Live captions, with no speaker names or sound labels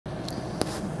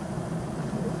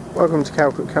Welcome to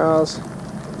Calcutta Cars.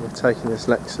 We're taking this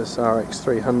Lexus RX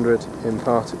 300 in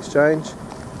part exchange.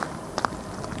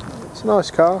 It's a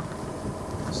nice car.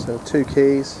 It's 2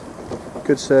 keys,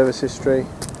 good service history,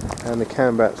 and the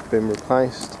cam belt's been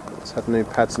replaced. It's had new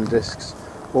pads and discs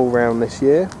all round this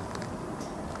year.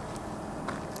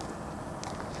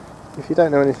 If you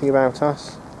don't know anything about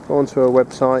us, go onto our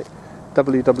website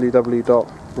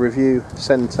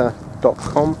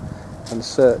www.reviewcentre.com and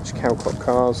search Calcutta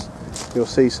Cars. You'll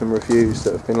see some reviews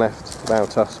that have been left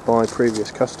about us by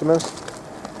previous customers.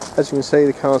 As you can see,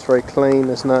 the car's very clean.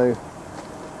 There's no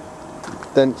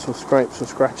dents or scrapes or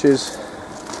scratches.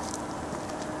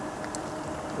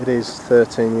 It is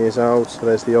 13 years old, so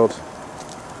there's the odd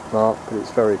mark, but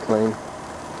it's very clean.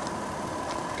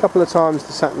 A couple of times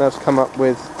the sat nav's come up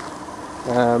with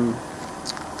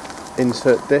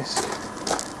insert disc.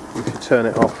 If you turn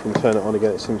it off and turn it on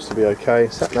again, it seems to be okay.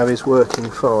 Sat nav is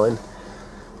working fine,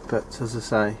 but as I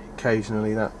say,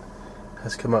 occasionally that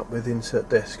has come up with insert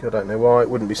disc. I don't know why. It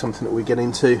wouldn't be something that we get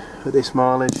into at this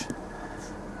mileage.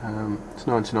 It's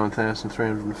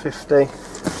 99,350.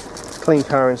 Clean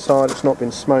car inside. It's not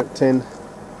been smoked in.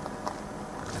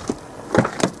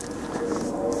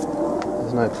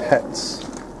 There's no pets.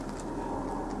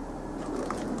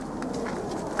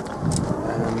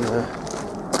 And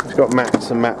it's got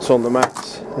mats and mats on the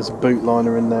mats. There's a boot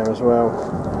liner in there as well.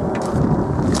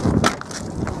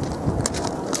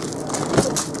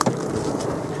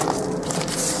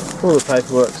 All the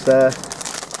paperwork's there.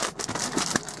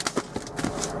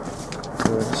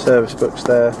 The service book's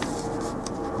there.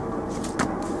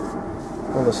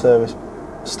 All the service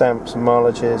stamps and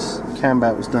mileages. The cam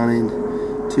belt was done in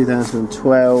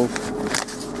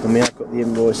 2012, and we have got the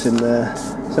invoice in there.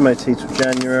 It's MOT till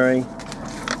January.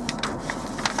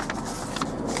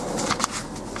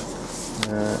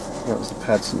 That was the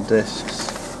pads and discs.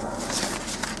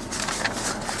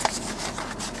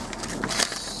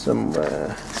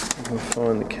 Somewhere I can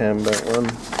find the cam belt one.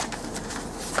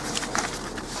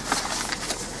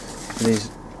 And he's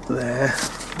there.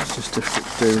 It's just difficult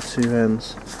to do with 2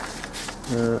 hands.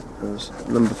 There's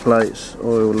number plates,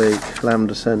 oil leak,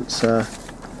 lambda sensor,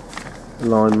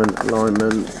 alignment. I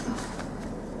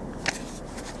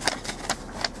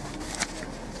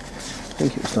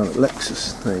think it was done at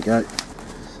Lexus. There you go.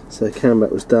 So the cam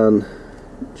belt was done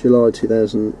July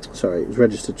 2000. Sorry, it was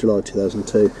registered July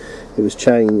 2002. It was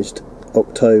changed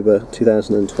October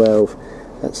 2012.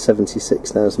 That's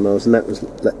 76,000 miles, and that was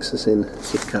Lexus in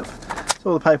Sidcup.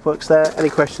 So all the paperwork's there. Any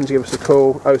questions, give us a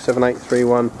call,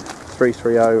 07831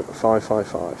 330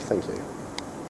 555. Thank you.